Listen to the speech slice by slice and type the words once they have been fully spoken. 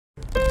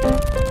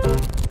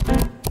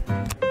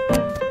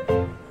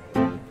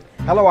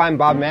Hello, I'm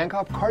Bob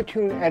Mankoff,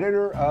 cartoon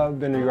editor of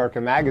the New Yorker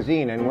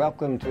magazine, and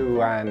welcome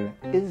to an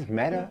Is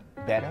Meta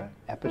Betta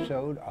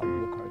episode of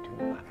the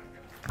Cartoon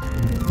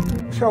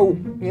Lounge. So,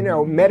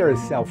 Meta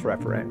is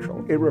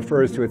self-referential. It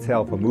refers to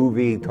itself a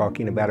movie,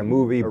 talking about a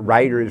movie,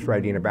 writers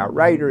writing about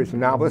writers,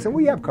 novelists, and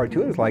we have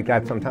cartoons like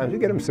that sometimes. We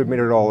get them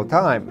submitted all the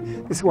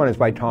time. This one is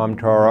by Tom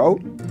Toro,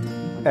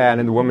 and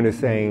the woman is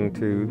saying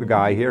to the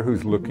guy here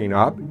who's looking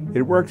up,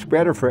 "It works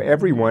better for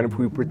everyone if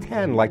we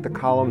pretend like the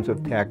columns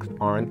of text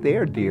aren't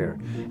there, dear."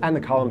 And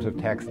the columns of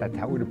text, that's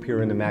how it would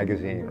appear in the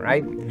magazine,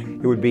 right?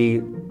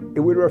 It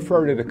would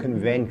refer to the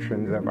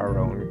conventions of our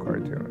own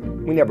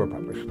cartoon. We never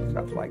publish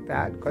stuff like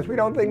that because we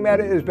don't think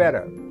Meta is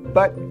better.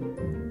 But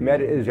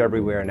Meta is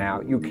everywhere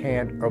now. You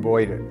can't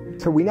avoid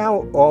it. So we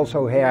now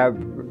also have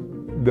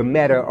the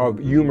meta of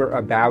humor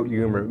about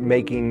humor,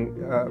 making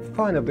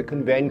fun of the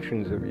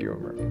conventions of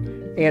humor,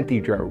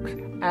 anti-jokes.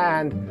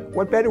 And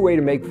what better way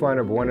to make fun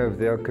of one of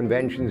the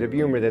conventions of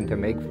humor than to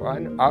make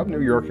fun of New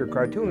Yorker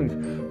cartoons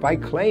by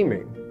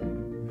claiming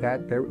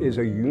that there is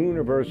a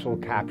universal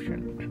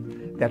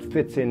caption that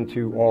fits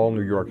into all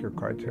New Yorker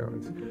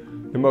cartoons.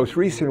 The most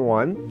recent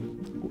one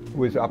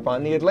was up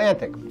on The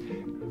Atlantic.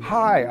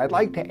 "Hi, I'd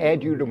like to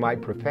add you to my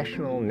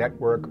professional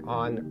network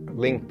on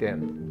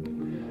LinkedIn."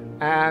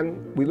 And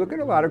we look at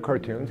a lot of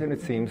cartoons and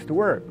it seems to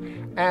work.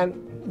 And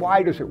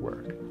why does it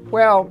work?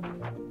 Well,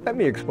 let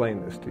me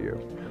explain this to you.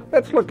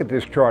 Let's look at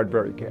this chart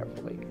very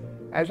carefully,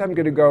 as I'm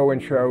going to go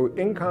and show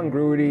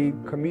incongruity,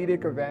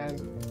 comedic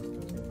event.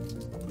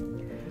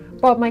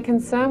 Bob, my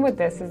concern with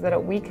this is that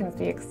it weakens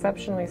the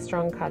exceptionally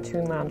strong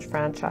Cartoon Lounge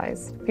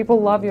franchise. People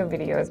love your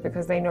videos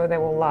because they know they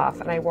will laugh,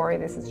 and I worry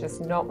this is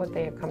just not what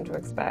they have come to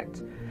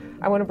expect.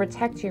 I want to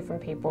protect you from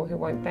people who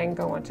won't then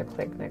go on to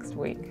click next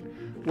week.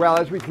 Well,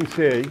 as we can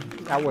see,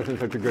 that wasn't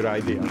such a good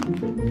idea.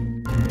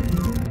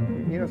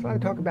 So I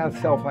talk about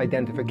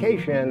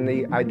self-identification.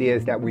 The idea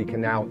is that we can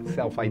now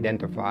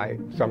self-identify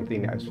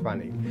something as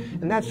funny.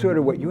 And that's sort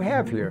of what you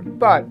have here.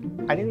 But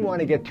I didn't want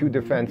to get too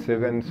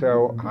defensive, and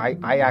so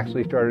I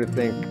actually started to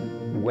think,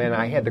 when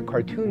I had the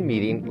cartoon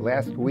meeting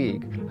last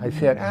week, I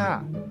said,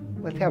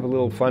 let's have a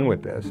little fun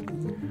with this.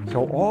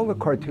 So all the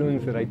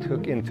cartoons that I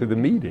took into the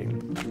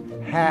meeting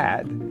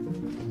had,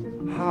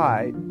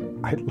 "Hi,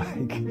 I'd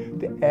like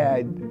to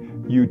add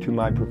you to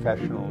my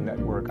professional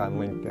network on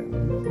LinkedIn."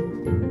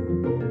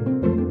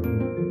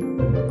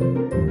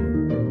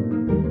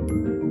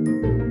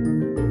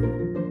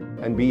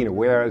 And being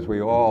aware, as we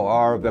all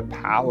are, of the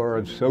power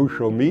of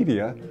social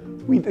media,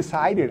 we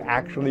decided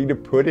actually to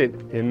put it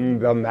in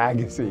the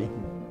magazine.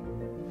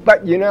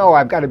 But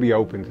I've got to be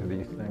open to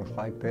these things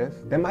like this.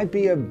 There might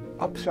be an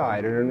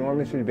upside, an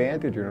enormous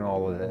advantage in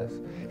all of this.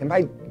 It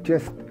might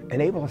just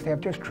enable us to have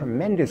just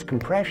tremendous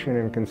compression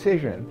and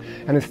concision.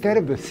 And instead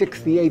of the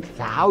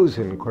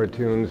 68,000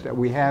 cartoons that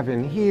we have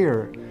in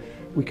here,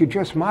 we could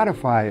just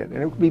modify it.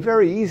 And it would be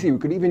very easy. We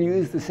could even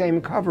use the same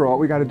cover. All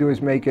we got to do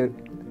is make it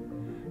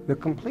the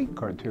complete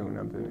cartoon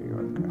of the New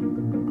Yorker.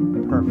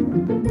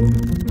 Perfect.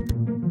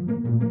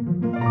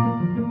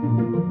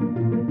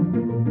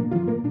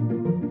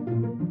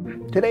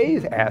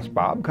 Today's Ask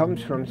Bob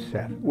comes from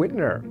Seth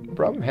Whitner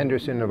from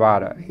Henderson,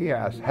 Nevada. He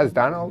asks, "Has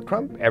Donald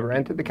Trump ever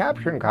entered the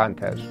caption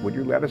contest? Would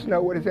you let us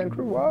know what his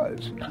entry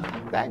was?"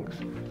 Thanks.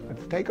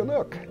 Let's take a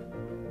look.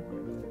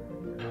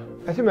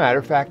 As a matter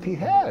of fact, he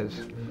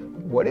has.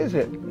 What is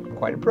it?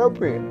 Quite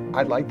appropriate.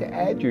 "I'd like to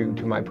add you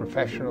to my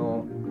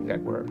professional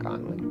network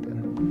on LinkedIn."